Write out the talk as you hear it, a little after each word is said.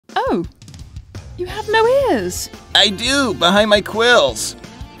Oh, you have no ears. I do, behind my quills.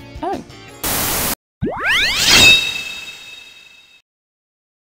 Oh.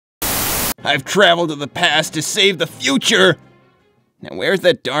 I've traveled to the past to save the future! Now where's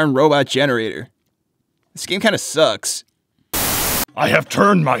that darn robot generator? This game kinda sucks. I have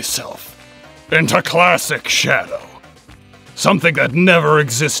turned myself into classic Shadow. Something that never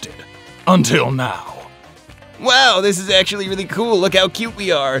existed until now. Wow, this is actually really cool. Look how cute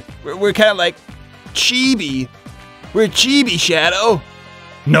we are. We're kinda like chibi. We're chibi, Shadow.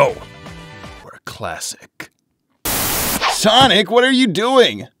 No, we're classic. Sonic, what are you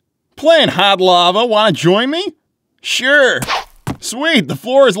doing? Playing hot lava, wanna join me? Sure. Sweet, the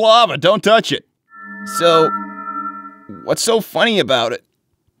floor is lava, don't touch it. So, what's so funny about it?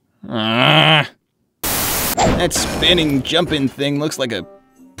 That spinning, jumping thing looks like a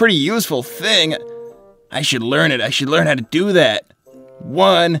pretty useful thing. I should learn it, I should learn how to do that.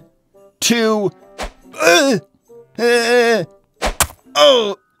 1, 2,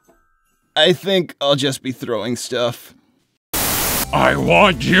 oh! I think I'll just be throwing stuff. I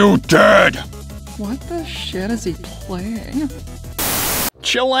want you dead! What the shit is he playing?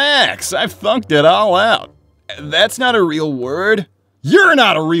 Chillax, I've thunked it all out. That's not a real word. You're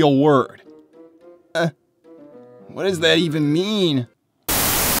not a real word. What does that even mean?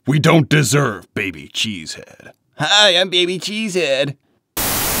 We don't deserve Baby Cheesehead. Hi, I'm Baby Cheesehead.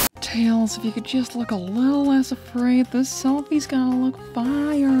 Tails, if you could just look a little less afraid, this selfie's gonna look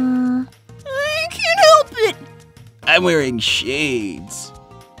fire. I can't help it. I'm wearing shades.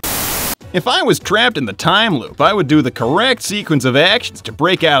 If I was trapped in the time loop, I would do the correct sequence of actions to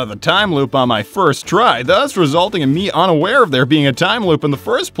break out of the time loop on my first try, thus resulting in me unaware of there being a time loop in the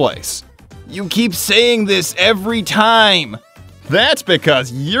first place. You keep saying this every time. That's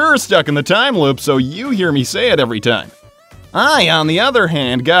because you're stuck in the time loop, so you hear me say it every time. I, on the other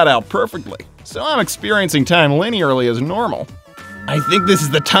hand, got out perfectly, so I'm experiencing time linearly as normal. I think this is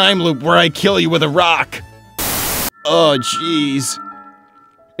the time loop where I kill you with a rock. Oh, jeez.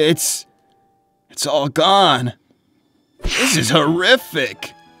 It's all gone. This is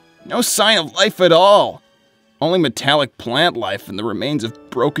horrific. No sign of life at all. Only metallic plant life and the remains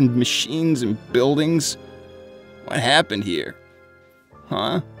of broken machines and buildings. What happened here?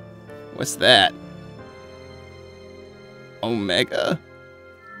 Huh? What's that? Omega?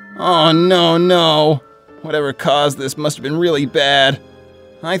 Oh, no. Whatever caused this must have been really bad.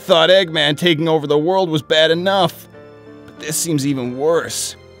 I thought Eggman taking over the world was bad enough. But this seems even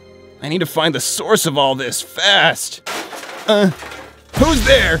worse. I need to find the source of all this fast. Who's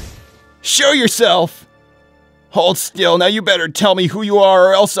there? Show yourself. Hold still, now you better tell me who you are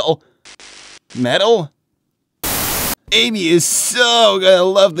or else I'll... Metal? Amy is so gonna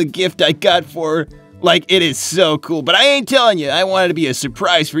love the gift I got for her. Like, it is so cool, but I ain't telling you. I want it to be a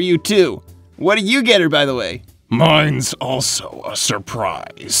surprise for you too. What did you get her, by the way? Mine's also a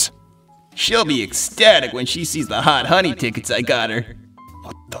surprise. She'll be ecstatic when she sees the hot honey tickets I got her.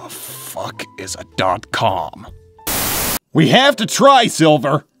 What the fuck is a .com? We have to try,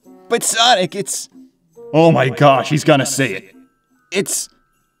 Silver. But Sonic, it's... Oh my gosh, he's gonna say it.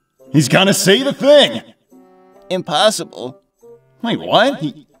 He's gonna say the thing. Impossible. Wait, what?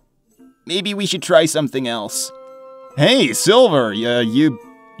 Maybe we should try something else. Hey, Silver, you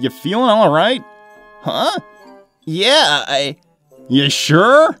feeling all right? Huh? Yeah, You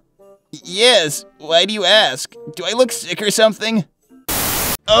sure? Yes, why do you ask? Do I look sick or something?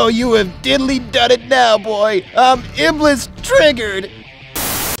 Oh, you have diddly done it now, boy. Iblis triggered.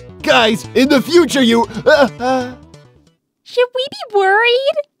 Guys, in the future you... Should we be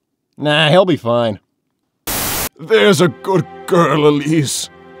worried? Nah, he'll be fine. There's a good girl, Elise.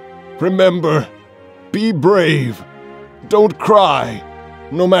 Remember, be brave. Don't cry,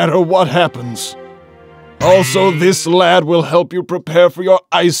 no matter what happens. Also, this lad will help you prepare for your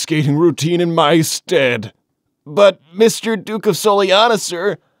ice skating routine in my stead. But, Mr. Duke of Soliana,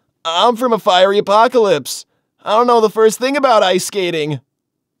 sir, I'm from a fiery apocalypse. I don't know the first thing about ice skating.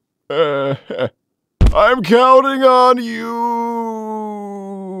 I'm counting on you.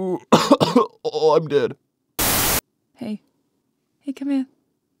 Oh, I'm dead. Hey, come here.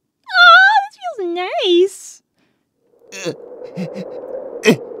 Oh, this feels nice.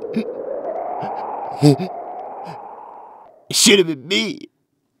 It should have been me.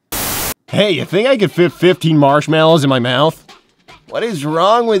 Hey, you think I could fit 15 marshmallows in my mouth? What is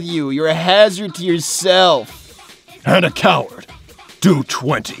wrong with you? You're a hazard to yourself. And a coward. Do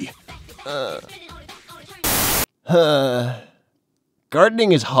 20.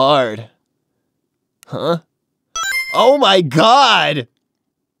 Gardening is hard. Huh? Oh my god!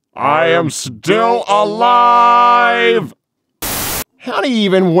 I am still alive! How do you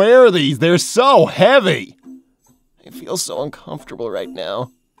even wear these? They're so heavy. I feel so uncomfortable right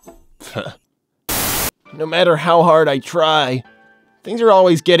now. No matter how hard I try, things are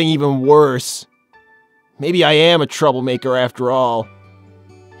always getting even worse. Maybe I am a troublemaker after all.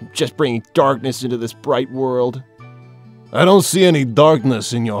 Just bringing darkness into this bright world. I don't see any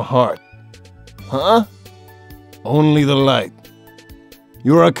darkness in your heart. Huh? Only the light.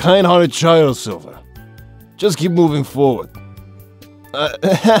 You're a kind-hearted child, Silver. Just keep moving forward.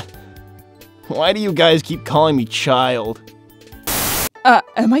 Why do you guys keep calling me child? Oh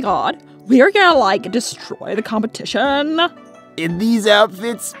my god. We are gonna, like, destroy the competition. In these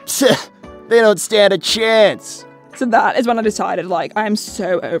outfits, they don't stand a chance. So that is when I decided, like, I'm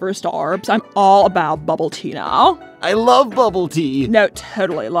so over Starbs. I'm all about bubble tea now. I love bubble tea. No,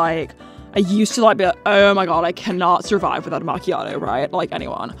 totally. Like, I used to, like, be like, oh my god, I cannot survive without a macchiato, right? Like,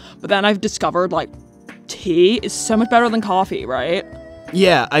 anyone. But then I've discovered, like, tea is so much better than coffee, right?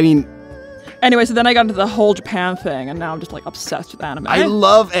 Yeah, I mean... Anyway, so then I got into the whole Japan thing, and now I'm just, like, obsessed with anime. I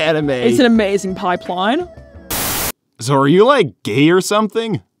love anime. It's an amazing pipeline. So are you, like, gay or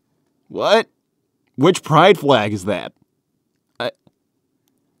something? What? Which pride flag is that?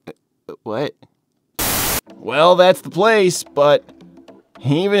 What? Well, that's the place, but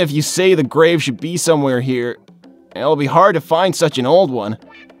even if you say the grave should be somewhere here, it'll be hard to find such an old one.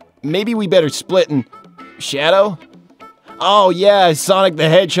 Maybe we better split and... Shadow? Oh yeah, Sonic the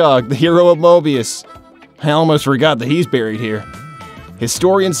Hedgehog, the hero of Mobius. I almost forgot that he's buried here.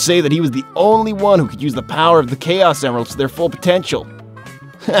 Historians say that he was the only one who could use the power of the Chaos Emeralds to their full potential.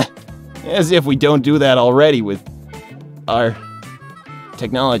 As if we don't do that already with our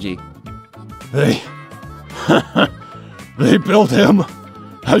technology. They built him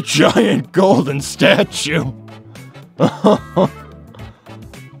a giant golden statue.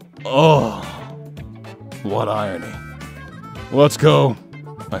 Oh, what irony. Let's go.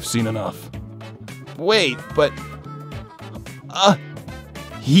 I've seen enough. Wait, but...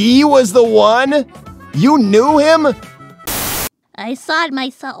 he was the one? You knew him? I saw it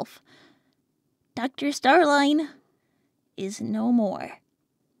myself. Dr. Starline is no more.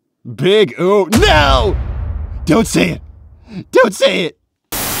 Big ooh. No! Don't say it! Don't say it!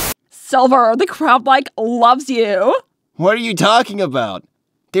 Silver, the crowd, like, loves you. What are you talking about?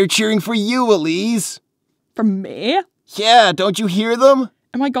 They're cheering for you, Elise. For me? Yeah, don't you hear them?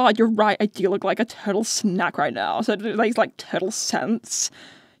 Oh my god, you're right. I do look like a total snack right now. So it makes, like, total sense.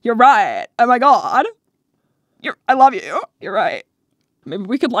 You're right. Oh my god. I love you. You're right. Maybe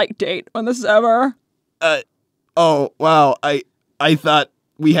we could, like, date when this is over. Oh, wow. I thought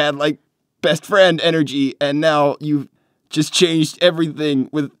we had, like, best friend energy, and now you've just changed everything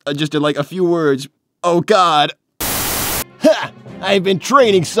with just, like, a few words. Oh, God. Ha! I've been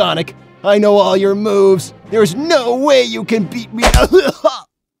training, Sonic. I know all your moves. There's no way you can beat me.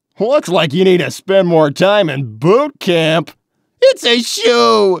 Looks like you need to spend more time in boot camp. It's a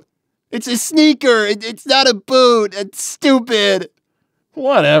shoe. It's a sneaker. It's not a boot. It's stupid.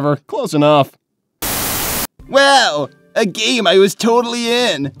 Whatever, close enough. Wow, a game I was totally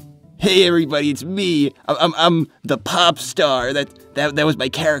in. Hey everybody, it's me. I'm the pop star. That was my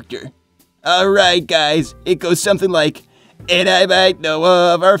character. All right, guys, it goes something like, and I might know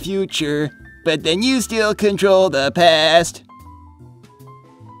of our future, but then you still control the past.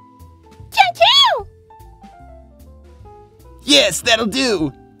 Choo-choo! Yes, that'll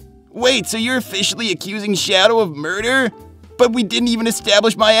do. Wait, so you're officially accusing Shadow of murder? But we didn't even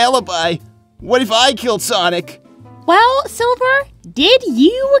establish my alibi. What if I killed Sonic? Well, Silver, did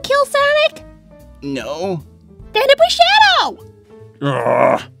you kill Sonic? No. Then it was Shadow!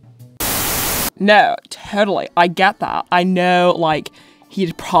 Ugh. No, totally. I get that. I know, like,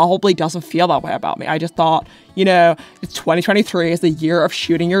 he probably doesn't feel that way about me. I just thought, you know, it's 2023 is the year of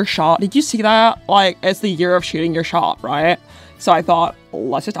shooting your shot. Did you see that? Like, it's the year of shooting your shot, right? So I thought,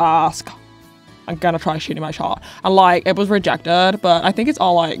 let's just ask. I'm gonna try shooting my shot. And, like, it was rejected, but I think it's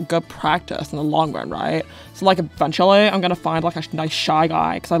all, like, good practice in the long run, right? So, like, eventually I'm gonna find, like, a nice shy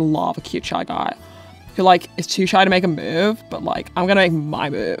guy, because I love a cute shy guy who, like, is too shy to make a move, but, like, I'm gonna make my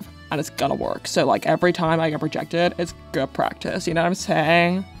move. And it's gonna work. So, like, every time I get rejected, it's good practice. You know what I'm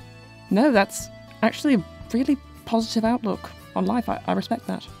saying? No, that's actually a really positive outlook on life. I respect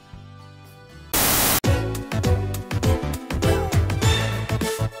that.